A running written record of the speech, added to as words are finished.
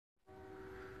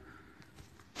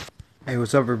Hey,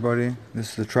 what's up, everybody? This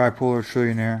is the Tripolar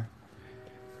Trillionaire,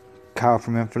 Kyle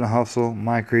from Infinite Hustle,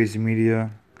 My Crazy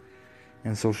Media,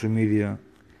 and social media.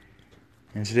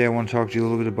 And today I want to talk to you a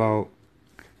little bit about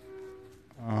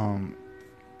um,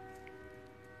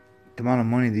 the amount of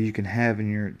money that you can have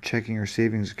in your checking or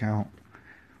savings account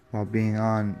while being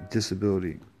on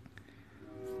disability.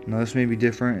 Now, this may be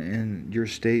different in your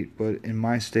state, but in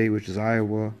my state, which is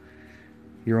Iowa,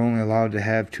 you're only allowed to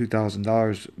have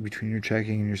 $2,000 between your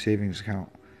checking and your savings account.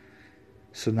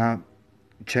 So, not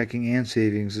checking and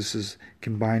savings, this is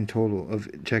combined total of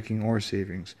checking or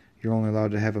savings. You're only allowed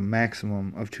to have a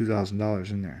maximum of $2,000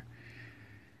 in there.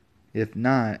 If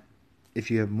not,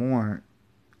 if you have more,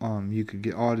 you could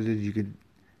get audited, you could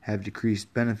have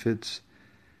decreased benefits,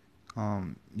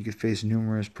 you could face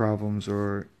numerous problems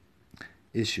or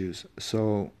issues.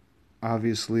 So,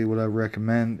 obviously, what I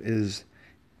recommend is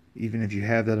even if you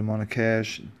have that amount of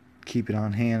cash, keep it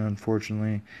on hand.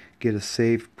 Unfortunately, get a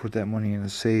safe, put that money in a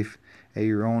safe at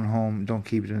your own home. Don't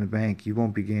keep it in the bank. You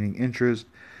won't be gaining interest,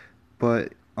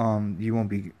 but you won't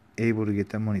be able to get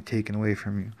that money taken away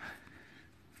from you.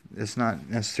 It's not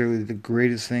necessarily the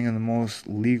greatest thing and the most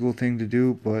legal thing to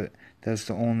do, but that's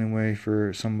the only way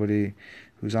for somebody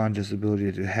who's on disability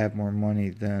to have more money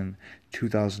than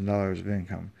 $2,000 of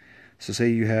income. So say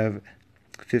you have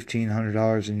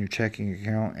 $1,500 in your checking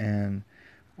account, and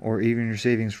or even your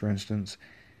savings, for instance,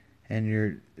 and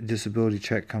your disability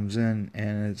check comes in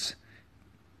and it's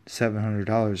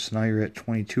 $700. So now you're at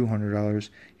 $2,200.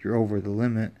 You're over the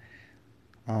limit.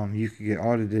 You could get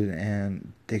audited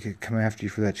and they could come after you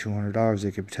for that $200.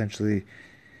 They could potentially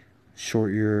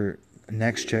short your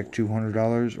next check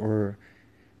 $200, or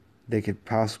they could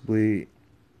possibly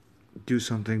do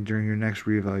something during your next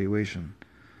reevaluation.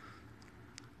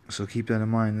 So keep that in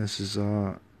mind. This is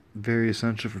very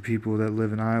essential for people that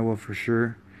live in Iowa for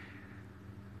sure.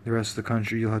 The rest of the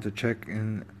country, you'll have to check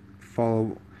and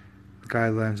follow the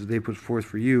guidelines that they put forth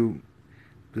for you.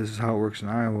 This is how it works in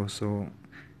Iowa. So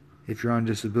if you're on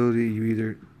disability, you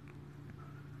either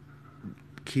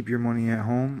keep your money at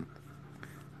home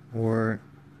or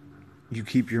you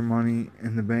keep your money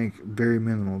in the bank very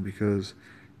minimal, because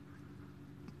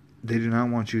they do not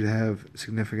want you to have a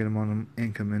significant amount of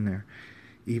income in there.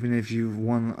 Even if you've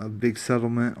won a big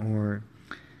settlement, or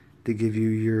they give you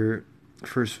your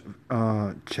first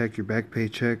check, your back pay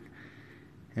check,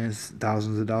 and it's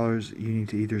thousands of dollars, you need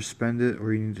to either spend it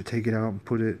or you need to take it out and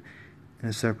put it in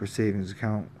a separate savings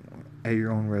account at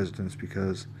your own residence,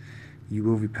 because you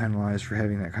will be penalized for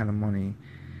having that kind of money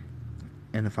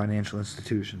in a financial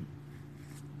institution.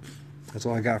 That's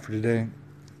all I got for today.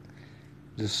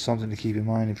 Just something to keep in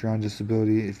mind if you're on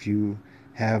disability, if you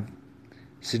have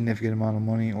significant amount of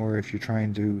money, or if you're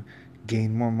trying to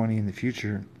gain more money in the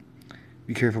future,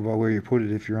 be careful about where you put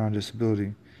it if you're on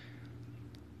disability.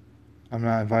 I'm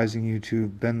not advising you to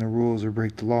bend the rules or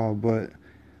break the law, but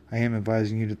I am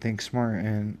advising you to think smart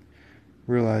and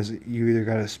realize that you either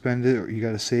got to spend it or you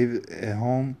got to save it at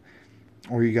home,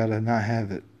 or you got to not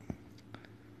have it.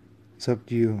 It's up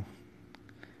to you.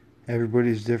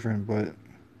 Everybody's different, but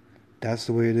that's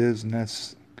the way it is, and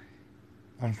that's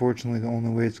unfortunately the only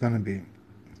way it's going to be.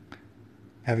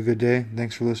 Have a good day.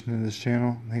 Thanks for listening to this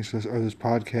channel. Thanks for this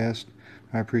podcast.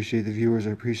 I appreciate the viewers. I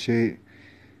appreciate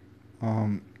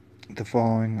the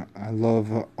following. I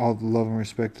love all the love and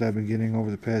respect that I've been getting over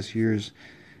the past years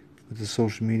with the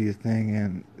social media thing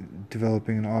and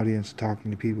developing an audience,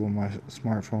 talking to people on my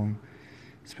smartphone.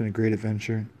 It's been a great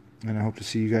adventure, and I hope to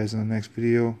see you guys in the next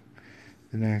video,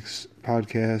 the next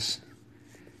podcast,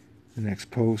 the next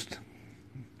post.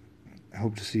 I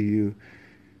hope to see you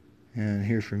and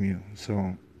hear from you.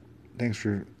 So, thanks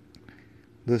for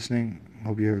listening.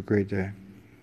 Hope you have a great day.